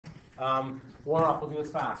Warm up, we'll do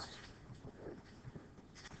this fast.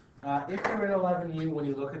 If you're in 11U, when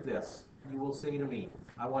you look at this, you will say to me,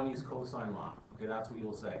 I want to use cosine law. Okay, that's what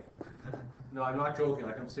you'll say. No, I'm not joking,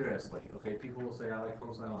 like I'm seriously. Okay, people will say I like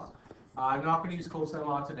cosine law. I'm not going to use cosine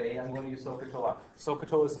law today, I'm going to use SOHCAHTOA law.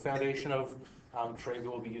 SOHCAHTOA is the foundation of trade. We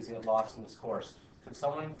will be using it lots in this course. Can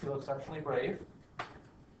someone feel exceptionally brave?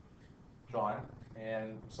 John,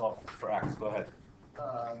 and solve for x. Go ahead.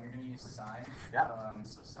 You're going to use sine. Yeah.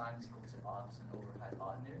 So sine is equal to odds and over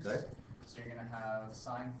hypotenuse. Good. So you're going to have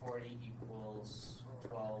sine 40 equals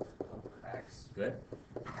 12 over x. Good.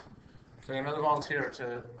 So another volunteer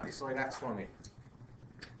to isolate x for me.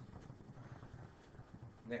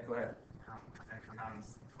 Nick, go ahead. That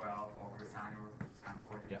becomes 12 over sine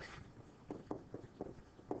 40. Yep.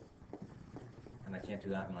 And I can't do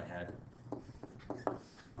that in my head.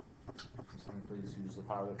 Someone please use the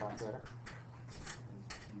power of the calculator.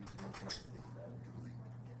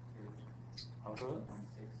 How much was it?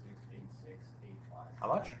 1.668685. How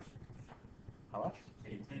much? How much?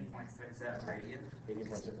 18.67 radians.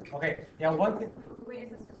 18.6. Okay, yeah, one thing. Wait, is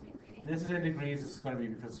this supposed to be grading? This is in degrees, this is going to be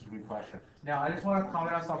because it's a degree question. Now, I just want to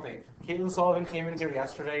comment on something. Caitlin Sullivan came in here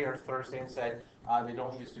yesterday or Thursday and said they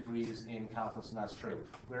don't use degrees in calculus, and that's true.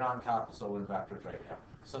 We're not in calculus, so we're in vectors right now.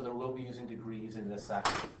 So there will be using degrees in this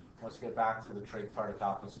section. Let's get back to the trait part of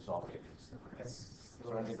calculus and solve radians. So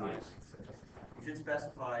we're in degrees. You should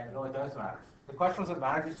specify. No, it does matter. The question was it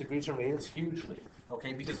matters degrees or radians hugely,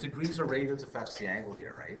 okay? Because degrees or radians affects the angle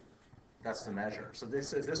here, right? That's the measure. So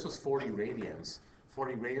this was 40 radians.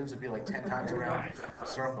 40 radians would be like 10 times around a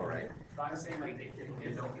circle, right? So I'm saying like if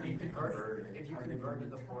you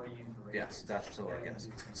converted the 40 into radians. Yes, that's so yes.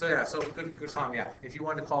 So yeah, so good Tom, yeah. If you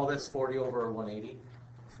want to call this 40 over 180,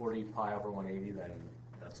 40 pi over 180, then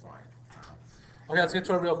that's fine. Okay, let's get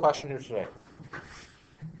to a real question here today.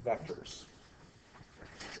 Vectors.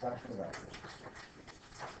 Vectors.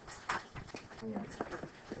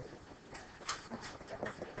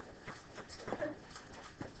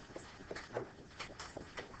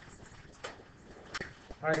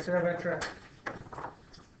 All right, so a vector.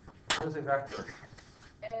 What is a vector?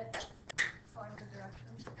 It finds the direction.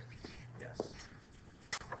 Yes.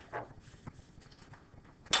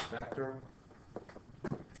 Vector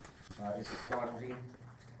is a quantity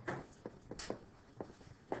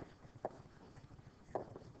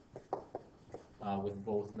with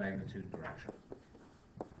both magnitude and direction.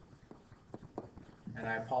 And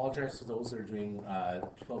I apologize to those that are doing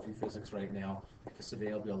 12U physics right now, because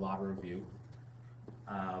today will be a lot of review.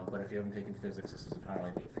 But if you haven't taken physics, this is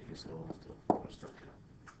entirely new for you, so we'll start.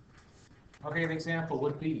 Okay, an example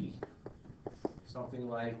would be something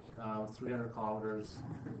like 300 kilometers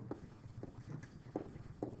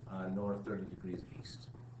north, 30 degrees east.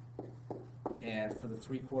 And for the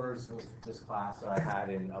 3/4 of this class that I had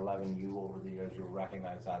in 11U over the years, you'll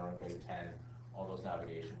recognize that around grade 10. All those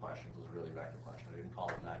navigation questions was really vector questions. I didn't call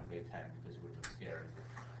it that in grade 10 because we were scared,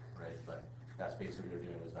 right? But that's basically what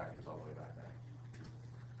you're doing is vectors all the way back there.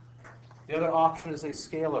 The other option is a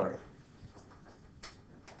scalar.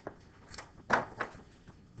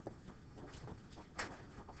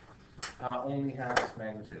 Only has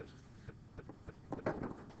magnitude.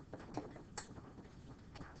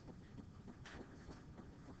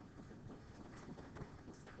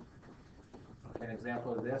 An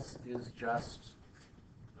example of this is just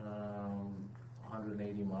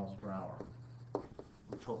 180 miles per hour,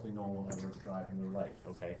 which hopefully no one will ever drive in their life,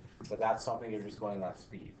 okay? But that's something you're just going that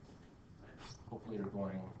speed. Hopefully you're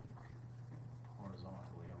going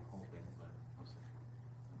horizontally, I'm hoping, but we'll see.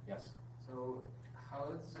 Yes? So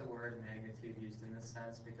how is the word magnitude used in this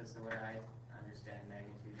sense? Because the way I understand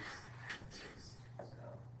magnitude is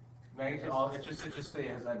so. Magnitude, it just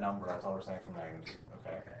has that number, that's all we're saying for magnitude,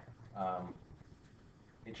 okay?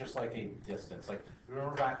 It's just like a distance. Like,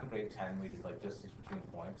 remember back in grade 10, we did like distance between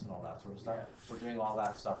points and all that sort of stuff? Yeah. We're doing all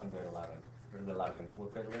that stuff in grade 11. Grade 11.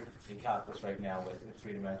 We're in calculus right now with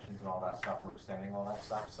 3 dimensions and all that stuff. We're extending all that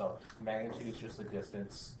stuff. So magnitude is just the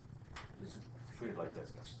distance. It's treated like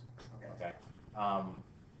distance. Okay.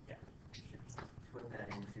 Yeah. Put that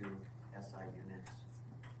into SI units.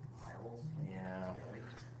 Miles. Yeah.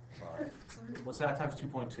 Sorry. What's that times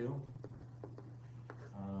 2.2? 360.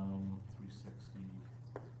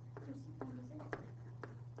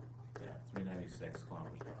 Yeah, 396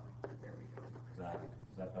 kilometers per hour. There we go.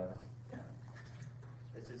 Is that better? Yeah.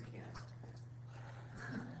 This is Kansas.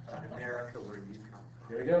 America, where you come from.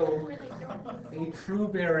 There we go. A true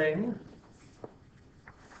bearing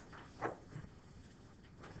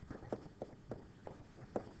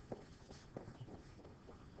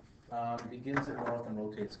begins at north and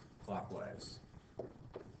rotates clockwise.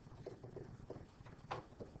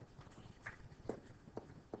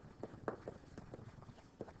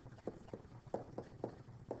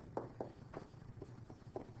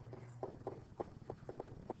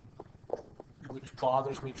 which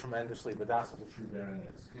bothers me tremendously, but that's what the true bearing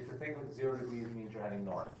is. If you think like 0 degrees means you're heading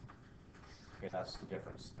north. Okay, that's the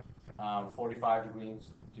difference. 45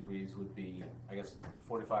 degrees would be, I guess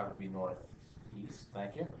 45 would be northeast,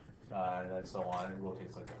 thank you. And then so on, it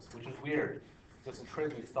rotates like this, which is weird. Because in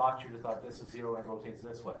trig, we thought you'd have thought this is 0 and rotates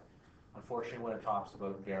this way. Unfortunately, when it talks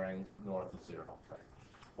about bearing north of 0. Right.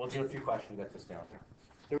 We'll do a few questions to get this down here.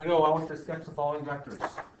 Here we go. I want to sketch the following vectors.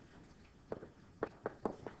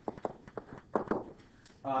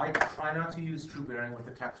 I try not to use true bearing with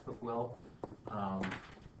the textbook will,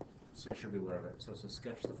 so you should be aware of it. So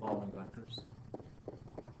sketch the following vectors.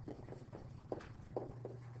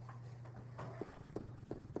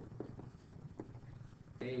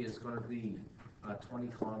 A is going to be 20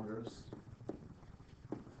 kilometers,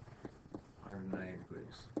 190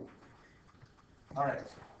 degrees. All right.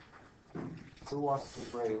 Who wants to be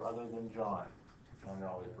brave other than John? John, you're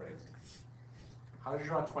always brave. How did you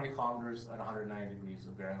draw 20 kilometers at 190 degrees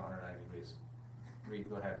of bearing 190 degrees? Reed,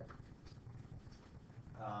 go ahead.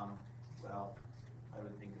 Well, I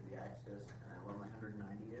would think of the axis, and where my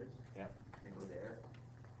 190 is. Yeah. I go there,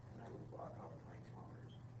 and I would block off 20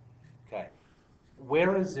 kilometers. Okay.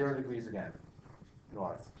 Where is 0 degrees again?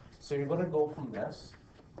 North. So you're going to go from this.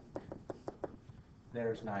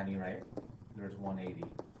 There's 90, right? There's 180.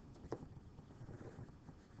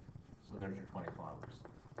 So there's your 20 kilometers.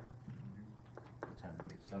 10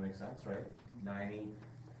 degrees. Does that make sense, right? 90,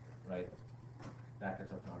 right? That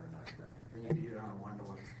gets up to 190. And you do it on a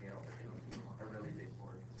 1-to-1 scale, but you don't do a really big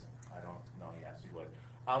board. I don't know. Yes, you would.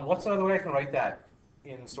 What's another way I can write that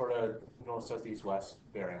in sort of north, south, east, west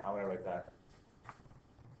bearing? How would I write that?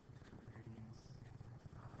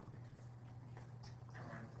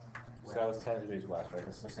 South 10 degrees west, right?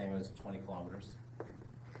 This is the same as 20 kilometers.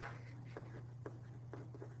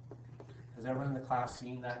 Has everyone in the class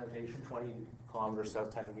seen that notation? 20 kilometers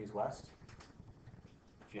south, 10 degrees west?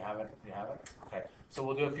 If you haven't, you have it? Okay. So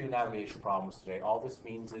we'll do a few navigation problems today. All this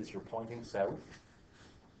means is you're pointing south,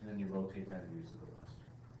 and then you rotate 10 degrees to the west.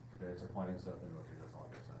 Okay, so pointing south and rotate, that's all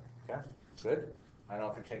I'm saying. Okay? Good? I don't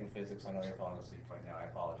know if you're taking physics. I know you're falling asleep right now. I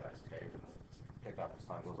apologize. Okay? Pick up as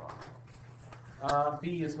time goes on.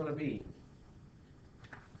 B is going to be,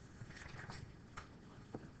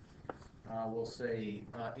 we'll say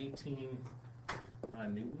 18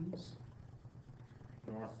 newtons,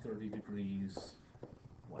 north 30 degrees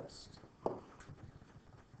west.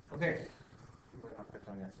 Okay.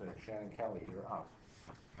 Shannon Kelly, you're up.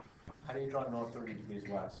 How do you draw north 30 degrees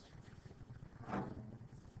west? It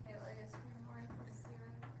would just be north of 0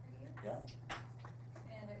 degrees. Yeah.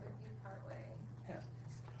 And it would be partway. Yeah.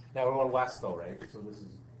 Now we're going west though, right? So this is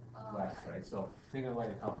Oh, west, okay. right? So think of it like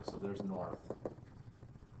a compass. So there's north.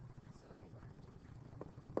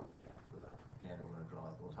 Yeah, we're going to draw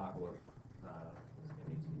it. We'll talk about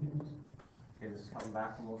 18 meters. Okay, this is coming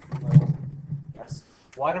back from motion level. Yes.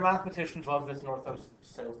 Why do mathematicians love this north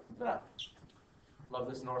south? Love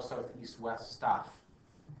this north south east west stuff?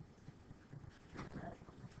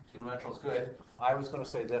 Two-dimensional is good. I was going to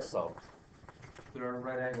say this though. There are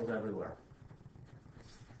right angles everywhere.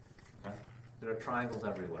 Okay? There are triangles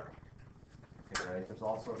everywhere. Okay, right? There's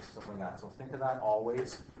all sorts of stuff like that. So think of that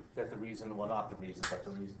always. That the reason, well, not the reason, but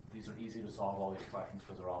the reason, these are easy to solve all these questions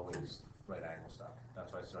because they're always right angle stuff.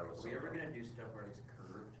 That's why I started with. Are we ever going to do stuff where it's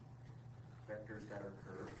curved? Vectors that are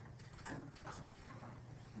curved?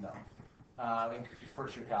 No. In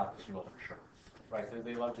first year calculus, you will for sure. Right?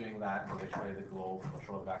 They love doing that where they show you the globe, they'll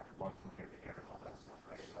show it back to one from here to here and all that stuff.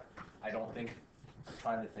 Right? But I don't think, I'm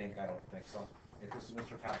trying to think, I don't think so. If this is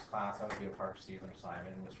Mr. Kemp's class, that would be a Park Stephen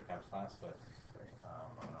assignment in Mr. Kemp's class, but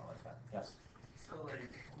I'm not like that. Yes? So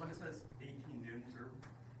like, when it says 18 newtons or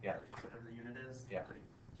Yeah. whatever the unit is, Yeah. like,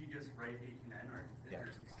 do you just write 18N or is Yeah.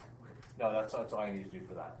 there specific way? No, that's all I need to do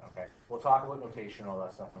for that. Okay. We'll talk about notation and all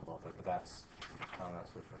that stuff in a little bit, but that's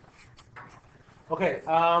good for now. Okay.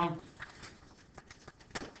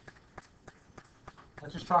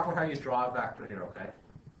 Let's just talk about how you draw a vector here, okay?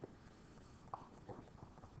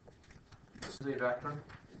 This is a vector.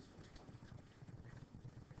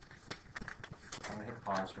 I'm going to hit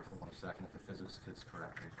pause here for 1 second if the physics kid's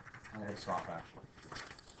correct me. I'm going to hit stop actually.